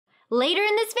later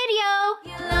in this video.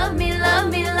 You love me,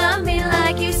 love me, love me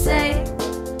like you say.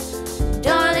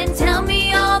 Darling, tell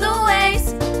me all the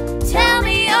ways. Tell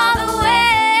me all the ways.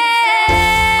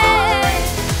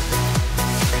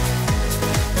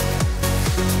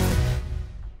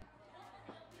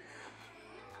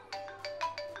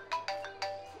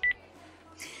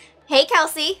 Hey,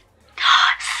 Kelsey.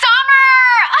 Summer!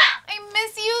 I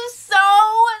miss you so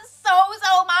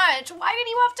much. Why did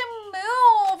you have to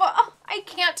move? I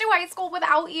can't do high school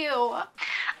without you.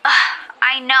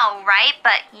 I know, right?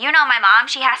 But you know my mom,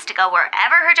 she has to go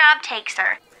wherever her job takes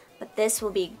her. But this will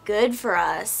be good for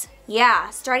us. Yeah,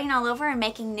 starting all over and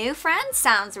making new friends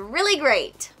sounds really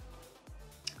great.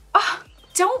 Oh,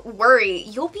 don't worry,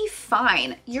 you'll be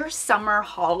fine. You're Summer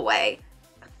Holloway.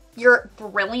 You're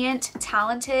brilliant,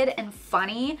 talented, and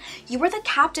funny. You were the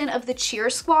captain of the cheer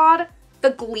squad,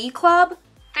 the glee club,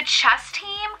 the chess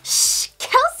team. Shh,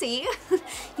 Kelsey!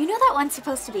 You know that one's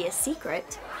supposed to be a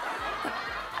secret.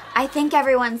 I think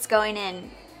everyone's going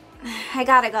in. I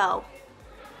gotta go.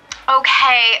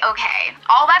 Okay.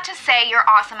 All that to say, you're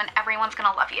awesome and everyone's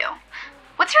gonna love you.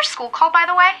 What's your school called, by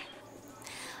the way?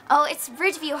 Oh, it's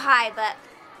Ridgeview High, but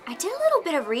I did a little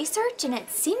bit of research and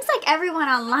it seems like everyone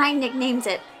online nicknames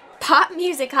it Pop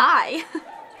Music High.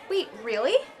 Wait,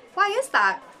 really? Why is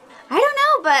that? I don't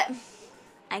know, but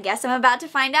I guess I'm about to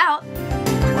find out.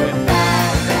 We're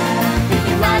back,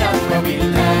 picking right up where we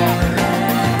left.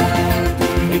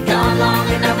 We've gone long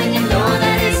enough and you know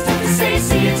that it's tough to say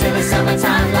see you till the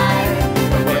summertime light.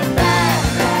 But we're back,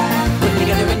 putting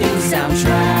together a new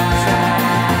soundtrack.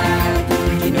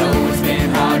 You know it's been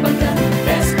hard, but the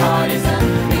best part is a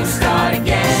new start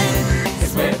again.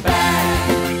 'Cause we're back.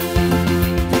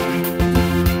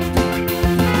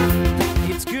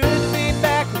 It's good to be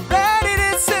back, ready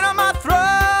to sit on my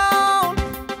throne.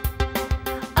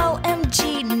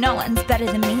 OMG, no one's better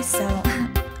than me, so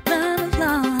run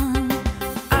along.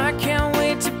 I can't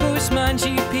wait to push my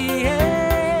GPA.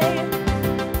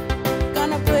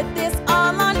 Gonna put this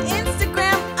all on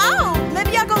Instagram. Oh,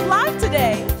 maybe I'll go live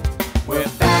today. We're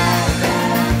back,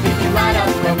 picking right up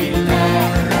where we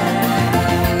left.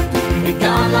 We've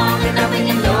gone long enough and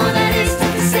you know that it's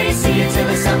tough to say see you till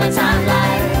the summertime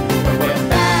light. But we're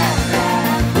back,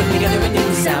 putting together a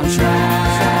new soundtrack.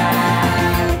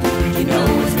 You know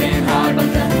it's been hard, but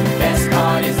the best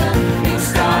part is a new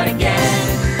start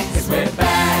again. 'Cause we're back.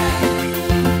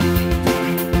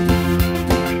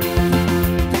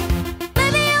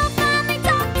 Maybe you'll finally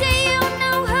talk to you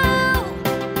know who.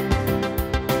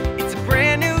 It's a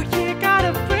brand new year, got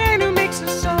a brand new mix of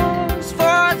songs for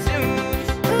our tunes.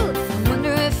 Ooh, I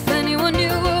wonder if anyone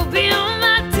new will be on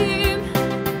my team.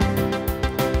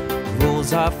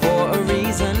 Rules are for a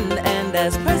reason, and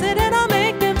as president, I'll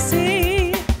make them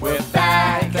see. We're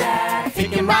back,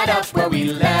 picking right up where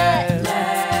we left.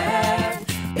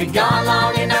 Been gone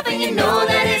long enough and you know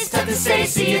that it's tough to say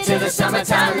see you till the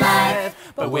summertime light.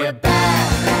 But we're back,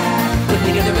 putting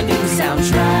together a new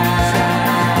soundtrack.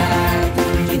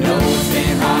 You know it's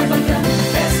been hard, but the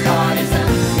best part is a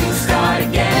new start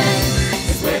again.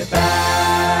 'Cause we're back.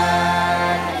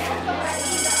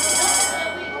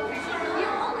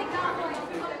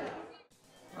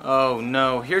 Oh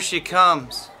no, here she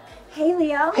comes. Hey,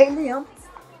 Leo. Hey, Leo.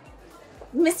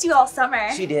 Missed you all summer.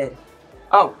 She did.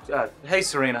 Oh, hey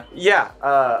Serena. Yeah,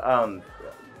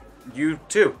 you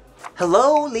too.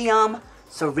 Hello, Liam.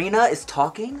 Serena is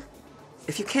talking.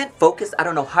 If you can't focus, I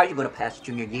don't know how you're gonna pass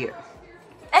junior year.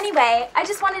 Anyway, I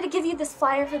just wanted to give you this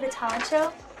flyer for the talent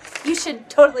show. You should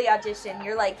totally audition.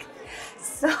 You're like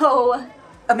so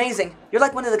Amazing. You're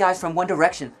like one of the guys from One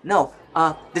Direction. No,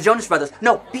 the Jonas Brothers.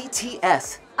 No,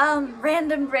 BTS.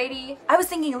 Random Brady. I was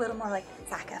thinking a little more like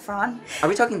Zac Efron. Are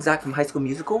we talking Zac from High School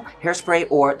Musical, Hairspray,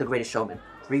 or The Greatest Showman?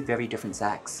 3 very different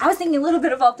Zacs. I was thinking a little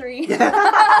bit of all three.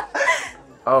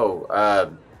 Oh,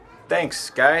 thanks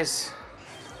guys.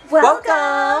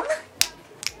 Welcome.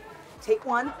 Take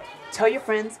one. Tell your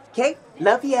friends. Okay,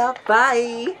 love ya.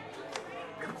 Bye.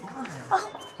 Come on.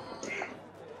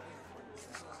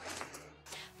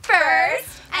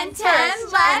 First and 10,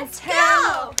 let's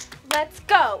go! Let's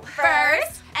go.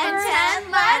 First and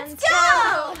 10, let's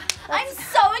go! I'm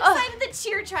so excited the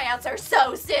cheer tryouts are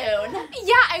so soon.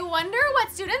 Yeah, I wonder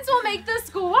what students will make the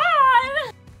squad.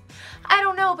 I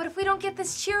don't know, but if we don't get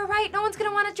this cheer right, no one's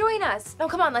gonna want to join us. No,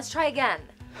 come on, let's try again.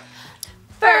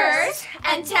 First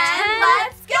and 10,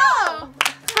 let's go!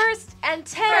 First and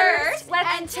 10. First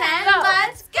and 10,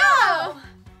 let's go!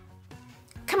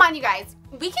 Come on, you guys.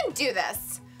 We can do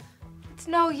this. It's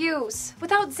no use.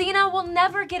 Without Xena, we'll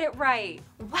never get it right.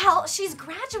 Well, she's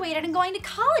graduated and going to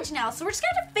college now, so we're just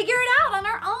gonna have to figure it out on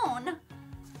our own.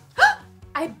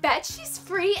 I I bet she's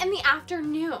free in the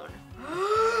afternoon.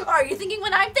 Are you thinking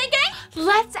what I'm thinking?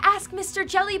 Let's ask Mr.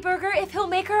 Jellyburger if he'll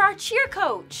make her our cheer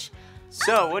coach.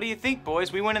 So, what do you think,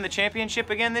 boys? We winning the championship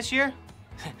again this year?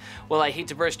 Well, I hate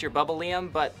to burst your bubble,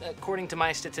 Liam, but according to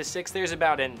my statistics, there's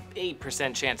about an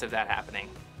 8% chance of that happening.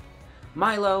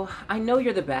 Milo, I know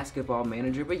you're the basketball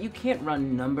manager, but you can't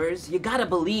run numbers. You gotta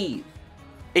believe.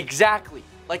 Exactly.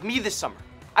 Like me this summer.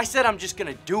 I said I'm just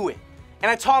gonna do it.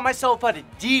 And I taught myself how to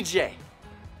DJ.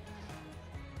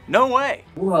 No way.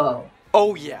 Whoa.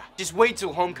 Oh yeah. Just wait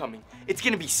till homecoming. It's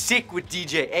gonna be sick with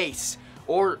DJ Ace.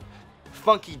 Or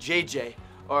Funky JJ.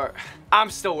 Or I'm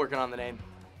still working on the name.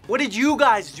 What did you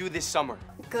guys do this summer?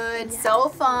 Good, so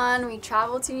fun. We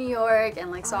traveled to New York and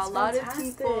like saw a lot of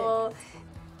people.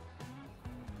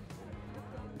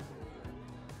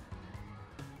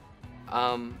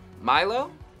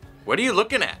 Milo? What are you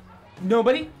looking at?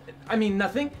 Nobody? I mean,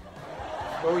 nothing?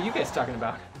 What were you guys talking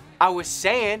about? I was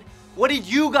saying, what did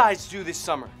you guys do this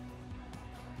summer?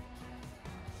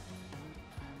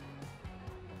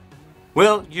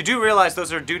 Well, you do realize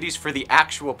those are duties for the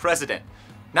actual president,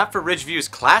 not for Ridgeview's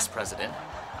class president.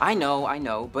 I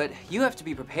know, but you have to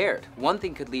be prepared. One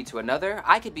thing could lead to another.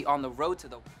 I could be on the road to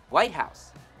the White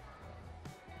House.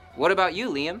 What about you,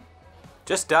 Liam?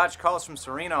 Just dodged calls from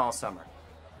Serena all summer.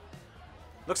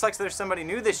 Looks like there's somebody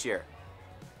new this year.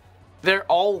 There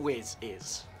always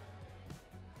is.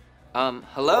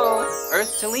 Hello?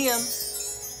 Earth to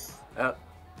Liam.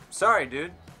 Sorry,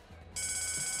 dude.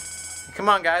 Come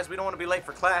on, guys, we don't want to be late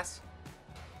for class.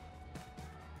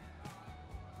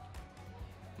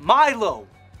 Milo,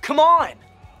 come on!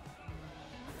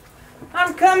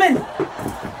 I'm coming!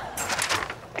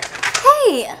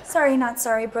 Hey! Sorry, not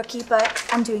sorry, Brookie, but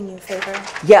I'm doing you a favor.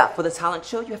 Yeah, for the talent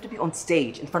show, you have to be on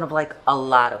stage in front of like a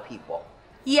lot of people.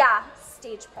 Yeah,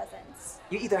 stage presence.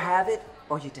 You either have it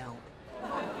or you don't.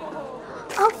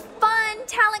 Oh, fun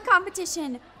talent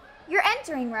competition. You're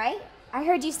entering, right? I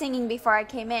heard you singing before I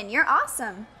came in. You're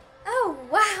awesome. Oh,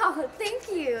 wow. Thank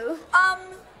you.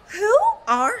 Who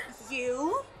are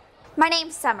you? My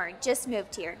name's Summer. Just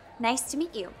moved here. Nice to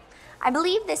meet you. I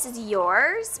believe this is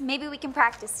yours. Maybe we can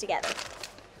practice together.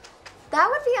 That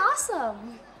would be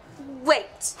awesome.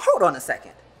 Wait, Hold on a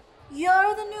second.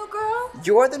 you're the new girl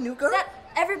You're the new girl? that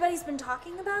everybody's been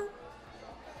talking about?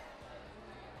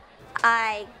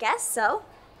 I guess so.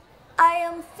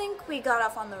 I think we got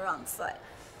off on the wrong foot.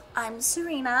 I'm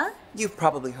Serena. You've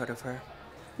probably heard of her.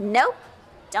 Nope.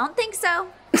 Don't think so.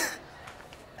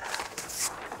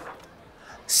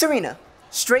 Serena,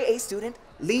 straight A student,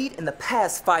 lead in the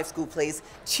past 5 school plays,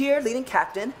 cheerleading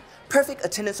captain, perfect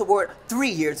attendance award 3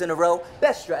 years in a row,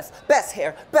 best dress, best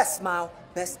hair, best smile,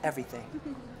 best everything.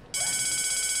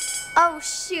 Oh,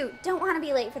 shoot. Don't want to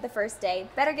be late for the first day.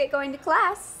 Better get going to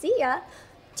class. See ya.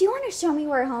 Do you want to show me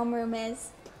where homeroom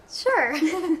is? Sure.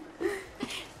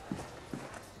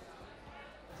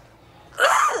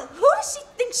 Who does she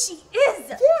think she is?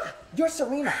 Yeah, you're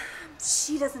Serena.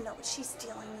 She doesn't know what she's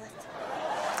dealing with.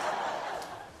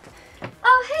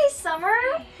 Oh, hey, Summer.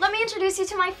 Let me introduce you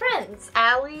to my friends,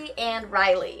 Allie and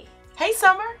Riley. Hey,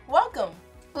 Summer. Welcome.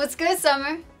 What's good,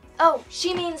 Summer? Oh,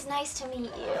 she means nice to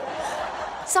meet you.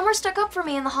 Summer stuck up for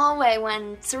me in the hallway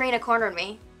when Serena cornered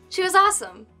me. She was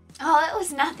awesome. Oh, it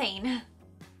was nothing.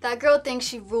 That girl thinks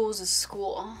she rules the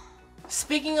school.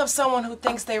 Speaking of someone who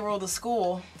thinks they rule the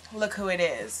school, look who it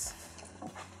is.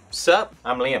 Sup?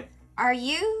 I'm Liam. Are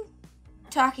you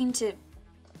talking to...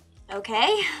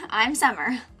 Okay, I'm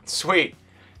Summer. Sweet.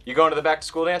 You going to the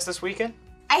back-to-school dance this weekend?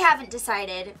 I haven't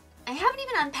decided. I haven't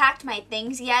even unpacked my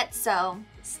things yet, so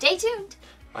stay tuned.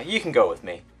 You can go with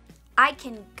me. I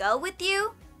can go with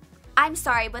you? I'm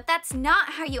sorry, but that's not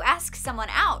how you ask someone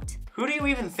out. Who do you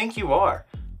even think you are?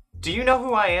 Do you know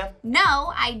who I am?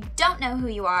 No, I don't know who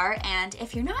you are, and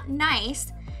if you're not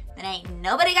nice, then ain't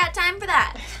nobody got time for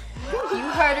that. You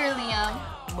heard her,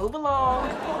 Liam. Move along.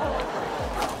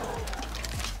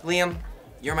 Liam,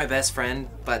 you're my best friend,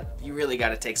 but you really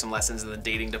gotta take some lessons in the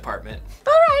dating department.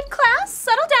 All right, class,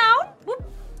 settle down. Whoop,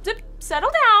 zip,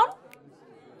 settle down.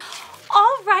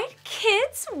 All right,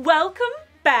 kids, welcome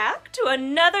back to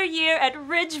another year at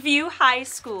Ridgeview High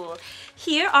School.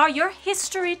 Here are your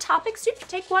history topics. You can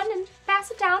take one and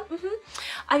pass it down.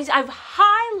 I've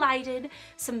highlighted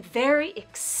some very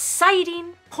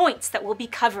exciting points that we'll be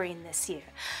covering this year,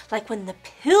 like when the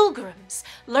Pilgrims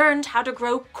learned how to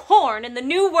grow corn in the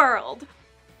New World.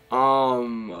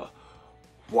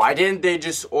 Why didn't they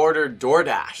just order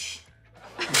DoorDash?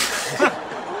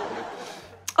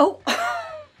 Oh,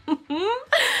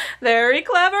 very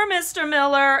clever, Mr.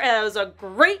 Miller. It was a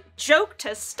great joke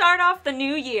to start off the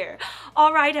new year.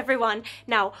 All right, everyone.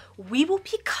 Now, we will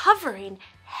be covering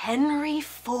Henry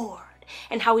Ford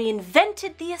and how he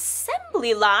invented the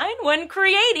assembly line when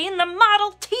creating the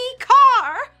Model T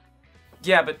car.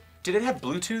 Yeah, but did it have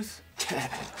Bluetooth?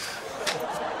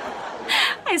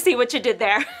 I see what you did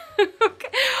there. Okay.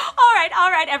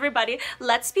 All right, everybody.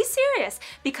 Let's be serious,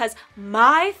 because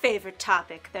my favorite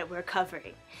topic that we're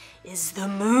covering is the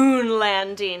moon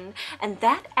landing, and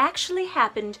that actually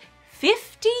happened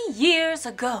 50 years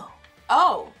ago.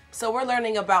 Oh, so we're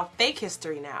learning about fake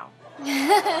history now.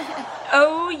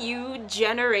 Oh, you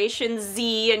Generation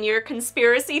Z and your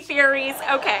conspiracy theories.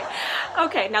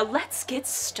 Okay, now let's get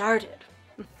started.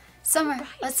 Summer,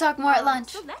 let's talk more at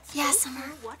lunch. Yeah, Summer.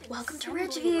 Welcome to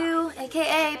Ridgeview,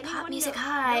 aka Pop Music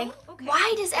High.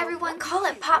 Why does everyone call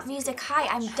it Pop Music High?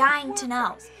 I'm dying to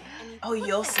know. Oh,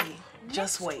 you'll see.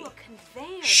 Just wait.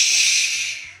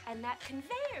 Shh. And that conveyor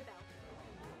belt.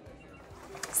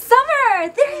 Summer!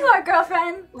 There you are,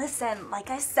 girlfriend. Listen, like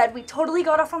I said, we totally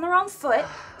got off on the wrong foot,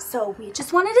 so we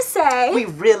just wanted to say... We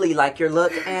really like your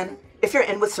look, and if you're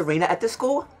in with Serena at this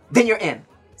school, then you're in.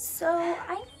 So,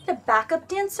 I need a backup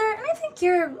dancer, and I think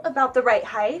you're about the right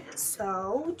height.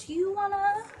 So, do you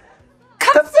wanna...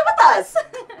 Come sit with us!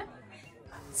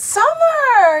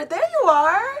 Summer! There you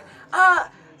are!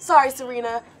 Sorry,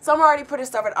 Serena. Summer already put her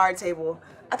stuff at our table.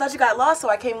 I thought you got lost, so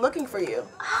I came looking for you.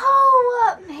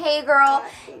 Oh, hey girl.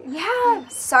 Yeah,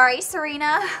 sorry,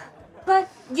 Serena. But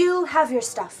you have your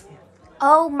stuff.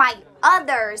 Oh, my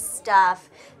other stuff.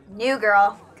 New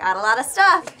girl, got a lot of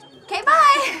stuff. Okay,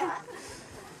 bye.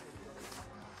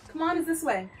 Come on, it's this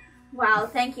way. Wow,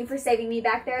 thank you for saving me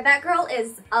back there. That girl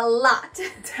is a lot.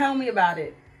 Tell me about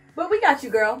it. But we got you,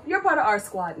 girl. You're part of our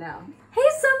squad now. Hey,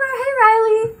 Summer. Hey,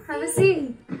 Riley. Have a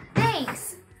seat.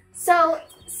 Thanks. So,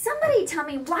 somebody tell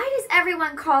me, why does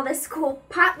everyone call this school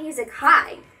Pop Music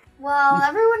High? Well,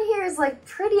 everyone here is like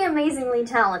pretty amazingly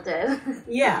talented.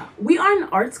 Yeah, we aren't an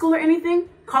art school or anything.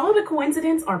 Call it a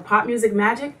coincidence or pop music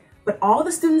magic, but all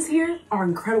the students here are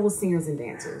incredible singers and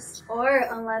dancers. Or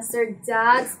unless their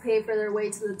dads pay for their way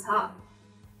to the top.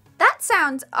 That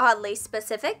sounds oddly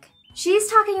specific. She's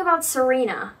talking about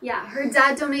Serena. Yeah, her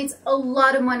dad donates a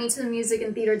lot of money to the music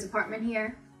and theater department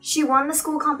here. She won the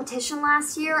school competition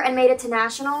last year and made it to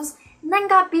nationals, and then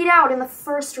got beat out in the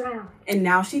first round. And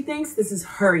now she thinks this is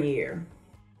her year.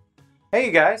 Hey,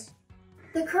 you guys.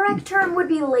 The correct term would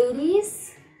be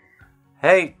ladies.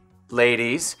 Hey,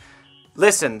 ladies.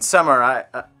 Listen, Summer, I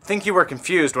think you were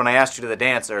confused when I asked you to the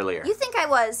dance earlier. You think I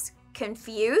was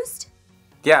confused?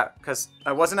 Yeah, because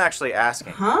I wasn't actually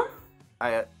asking. Huh?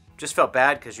 I just felt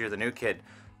bad because you're the new kid,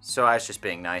 so I was just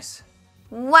being nice.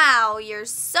 Wow, you're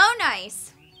so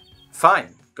nice.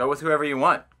 Fine, go with whoever you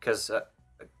want, because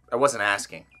I wasn't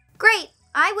asking. Great,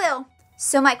 I will.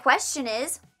 So my question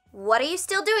is, what are you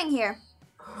still doing here?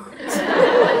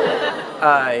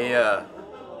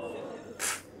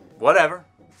 Whatever.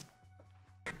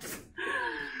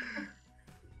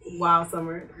 Wow,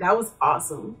 Summer, that was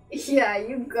awesome. Yeah,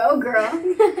 you go, girl.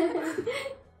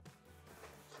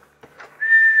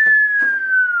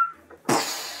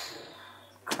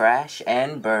 Crash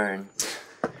and burn.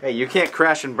 Hey, you can't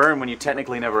crash and burn when you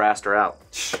technically never asked her out.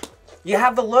 You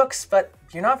have the looks, but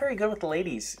you're not very good with the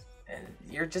ladies. And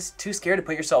you're just too scared to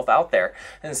put yourself out there.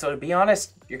 And so to be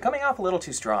honest, you're coming off a little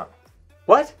too strong.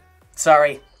 What?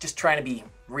 Sorry, just trying to be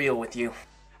real with you.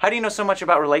 How do you know so much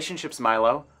about relationships,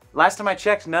 Milo? Last time I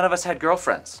checked, none of us had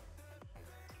girlfriends.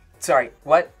 Sorry,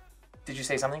 what? Did you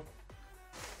say something?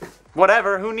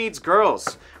 Whatever, who needs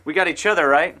girls? We got each other,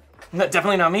 right? No,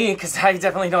 definitely not me, because I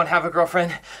definitely don't have a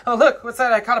girlfriend. Oh, look, what's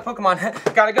that? I caught a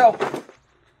Pokemon. Gotta go.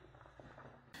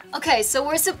 Okay, so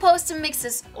we're supposed to mix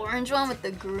this orange one with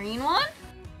the green one?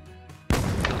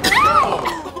 That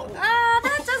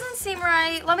doesn't seem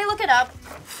right. Let me look it up.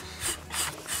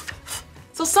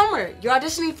 So Summer, you're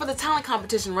auditioning for the talent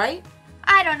competition, right?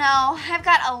 I don't know. I've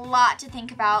got a lot to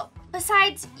think about.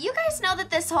 Besides, you guys know that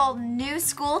this whole new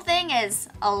school thing is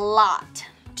a lot.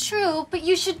 True, but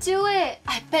you should do it.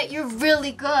 I bet you're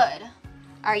really good.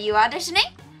 Are you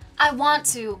auditioning? I want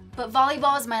to, but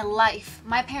volleyball is my life.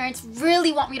 My parents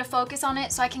really want me to focus on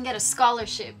it so I can get a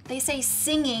scholarship. They say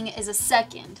singing is a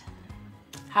second.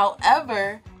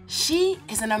 However, she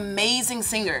is an amazing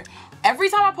singer. Every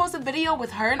time I post a video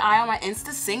with her and I on my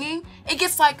Insta singing, it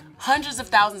gets like hundreds of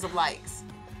thousands of likes.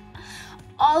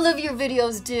 All of your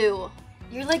videos do.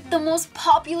 You're like the most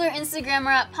popular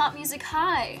Instagrammer at Pop Music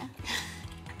High.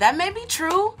 That may be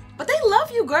true, but they love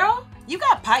you, girl. You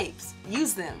got pipes.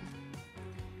 Use them.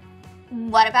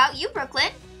 What about you,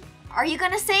 Brooklyn? Are you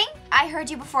gonna sing? I heard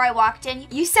you before I walked in.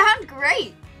 You sound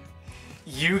great.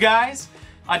 You guys?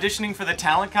 Auditioning for the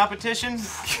talent competition?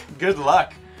 Good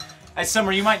luck. Hey,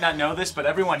 Summer, you might not know this, but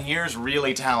everyone here is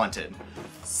really talented.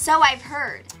 So I've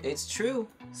heard. It's true.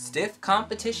 Stiff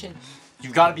competition.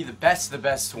 You've got to be the best of the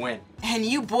best to win. And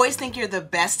you boys think you're the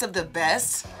best of the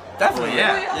best? Definitely,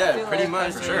 yeah. Yeah, Pretty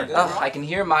much, for sure. Oh, I can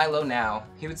hear Milo now.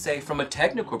 He would say, from a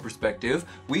technical perspective,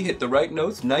 we hit the right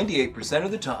notes 98%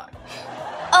 of the time.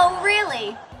 Oh,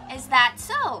 really? Is that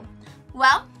so?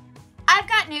 Well, I've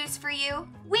got news for you.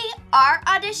 We are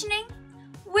auditioning.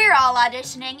 We're all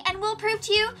auditioning, and we'll prove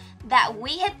to you that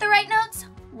we hit the right notes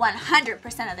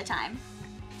 100% of the time.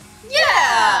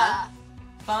 Yeah!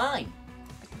 Fine.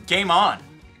 Game on.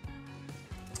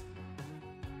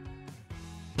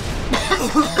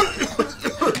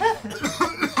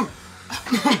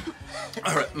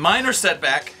 All right, minor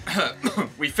setback.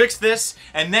 We fix this,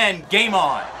 and then game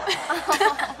on.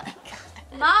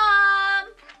 Mom!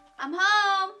 I'm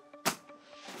home.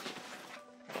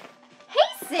 Hey,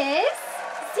 sis!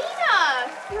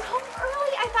 Zena! You're home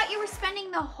early. I thought you were spending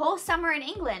the whole summer in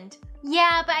England.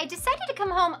 Yeah, but I decided to come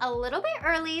home a little bit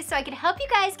early so I could help you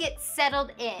guys get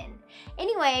settled in.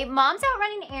 Anyway, Mom's out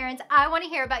running errands. I want to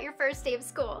hear about your first day of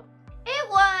school. It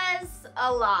was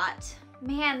a lot.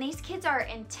 Man, these kids are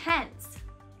intense.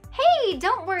 Hey,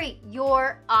 don't worry.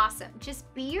 You're awesome.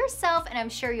 Just be yourself and I'm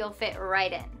sure you'll fit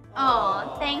right in.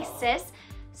 Oh, thanks, sis.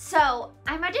 So,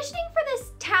 I'm auditioning for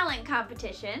this talent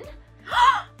competition.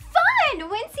 Fun!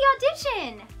 When's the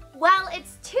audition? Well,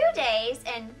 it's 2 days,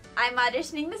 and I'm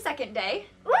auditioning the second day.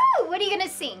 Woo! What are you gonna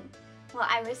sing? Well,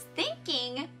 I was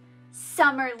thinking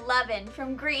Summer Lovin'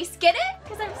 from Greece. Get it?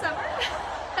 Because I'm summer.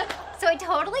 So I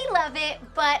totally love it,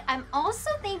 but I'm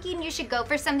also thinking you should go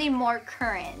for something more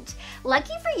current.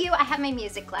 Lucky for you, I have my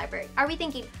music library. Are we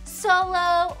thinking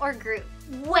solo or group?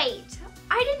 Wait,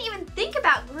 I didn't even think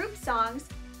about group songs.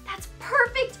 That's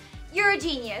perfect. You're a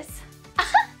genius.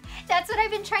 That's what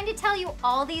I've been trying to tell you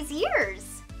all these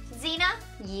years. Zena?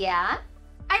 Yeah?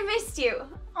 I missed you.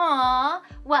 Aw,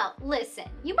 well, listen,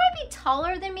 you might be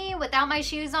taller than me without my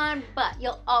shoes on, but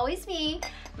you'll always be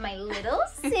my little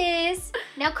sis.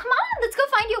 Now come on, let's go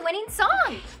find you a winning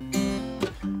song.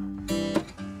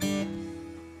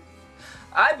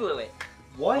 I blew it.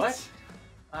 What?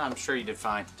 I'm sure you did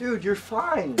fine. Dude, you're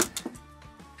fine.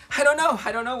 I don't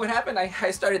know what happened.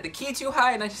 I started the key too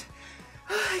high and I just...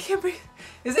 I can't breathe.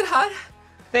 Is it hot?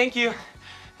 Thank you.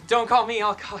 Don't call me,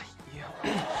 I'll call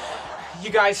you. You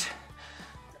guys,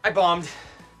 I bombed.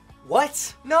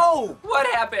 What? No! What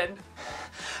happened?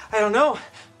 I don't know.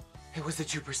 It was the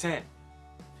 2%,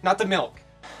 not the milk.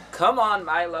 Come on,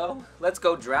 Milo. Let's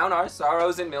go drown our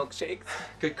sorrows in milkshakes.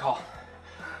 Good call.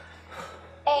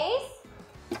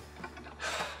 Ace?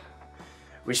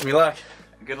 Wish me luck.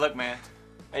 Good luck, man.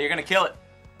 Hey, you're gonna kill it.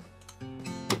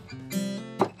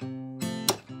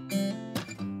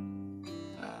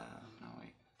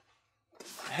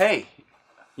 Hey,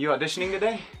 you auditioning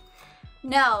today?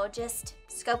 No, just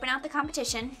scoping out the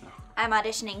competition. I'm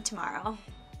auditioning tomorrow.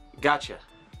 Gotcha.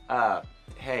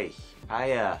 Hey,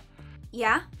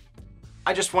 Yeah?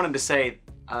 I just wanted to say,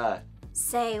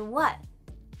 Say what?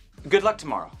 good luck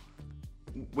tomorrow.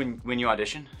 When you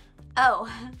audition.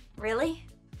 Oh, really?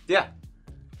 Yeah.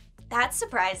 That's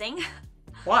surprising.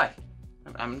 Why?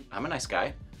 I'm a nice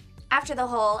guy. After the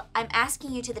whole, I'm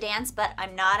asking you to the dance, but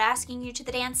I'm not asking you to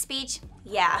the dance speech,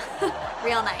 yeah,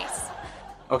 real nice.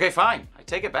 Okay, fine. I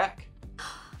take it back.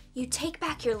 You take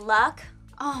back your luck?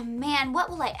 Oh man, what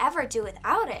will I ever do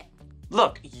without it?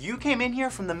 Look, you came in here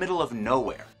from the middle of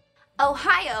nowhere.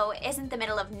 Ohio isn't the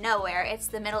middle of nowhere, it's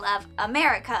the middle of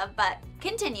America, but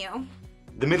continue.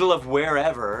 The middle of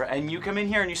wherever, and you come in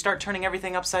here and you start turning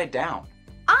everything upside down.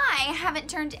 I haven't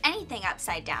turned anything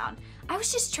upside down. I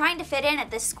was just trying to fit in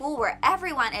at this school where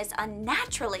everyone is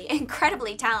unnaturally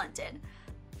incredibly talented.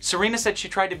 Serena said she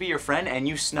tried to be your friend and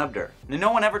you snubbed her.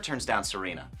 No one ever turns down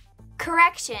Serena.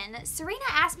 Correction, Serena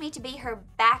asked me to be her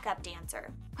backup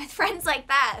dancer. With friends like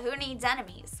that, who needs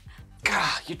enemies?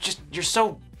 God, you're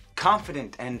so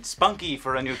confident and spunky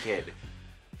for a new kid.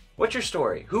 What's your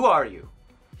story? Who are you?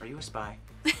 Are you a spy?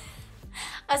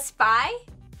 A spy?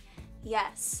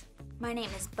 Yes. My name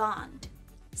is Bond.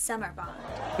 Summer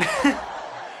Bond.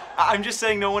 I'm just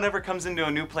saying no one ever comes into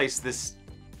a new place this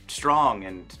strong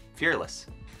and fearless.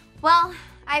 Well,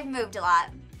 I've moved a lot.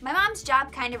 My mom's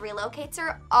job kind of relocates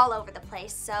her all over the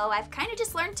place, so I've kind of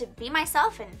just learned to be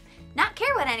myself and not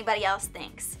care what anybody else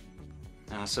thinks.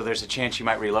 So there's a chance you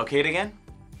might relocate again?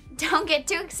 Don't get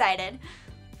too excited.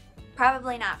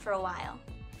 Probably not for a while.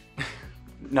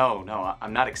 No,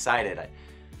 I'm not excited.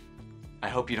 I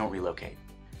hope you don't relocate.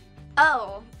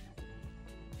 Oh.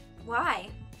 Why?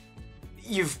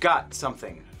 You've got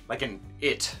something, like an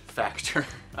it factor.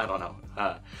 I don't know.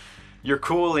 You're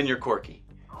cool and you're quirky.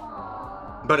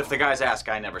 But if the guys ask,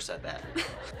 I never said that.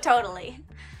 Totally.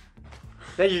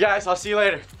 Thank you guys, I'll see you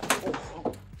later.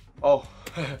 Oh,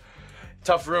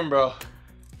 tough room, bro.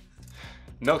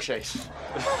 Milkshakes.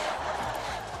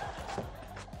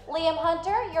 Liam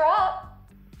Hunter, you're up.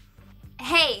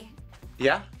 Hey,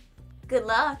 Yeah? good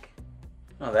luck.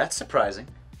 Oh, that's surprising.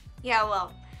 Yeah,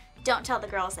 well, don't tell the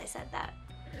girls I said that.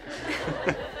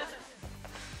 I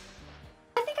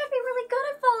think I'd be really good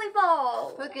at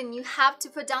volleyball. Pukin, you have to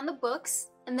put down the books,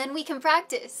 and then we can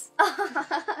practice.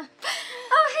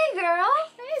 Oh, hey, girl.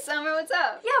 Hey, Summer, what's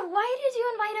up? Yeah, why did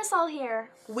you invite us all here?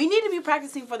 We need to be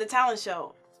practicing for the talent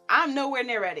show. I'm nowhere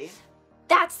near ready.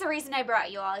 That's the reason I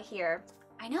brought you all here.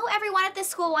 I know everyone at this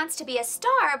school wants to be a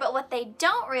star, but what they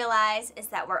don't realize is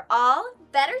that we're all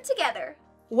better together.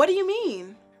 What do you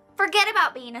mean? Forget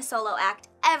about being a solo act.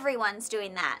 Everyone's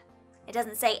doing that. It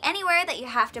doesn't say anywhere that you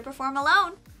have to perform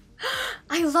alone.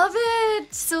 I love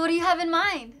it! So what do you have in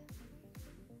mind?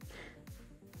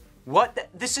 What?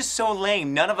 This is so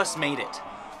lame. None of us made it.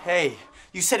 Hey,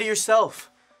 you said it yourself.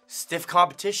 Stiff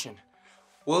competition.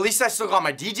 Well, at least I still got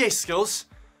my DJ skills.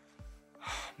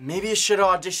 Maybe I should have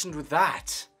auditioned with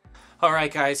that. All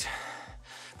right, guys.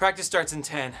 Practice starts in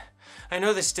 10. I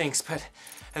know this stinks, but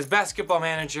as basketball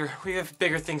manager, we have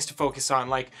bigger things to focus on,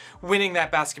 like winning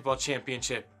that basketball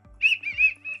championship.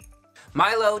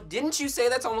 Milo, didn't you say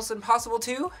that's almost impossible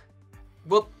too?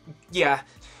 Well, yeah,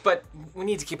 but we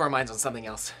need to keep our minds on something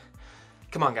else.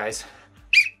 Come on, guys.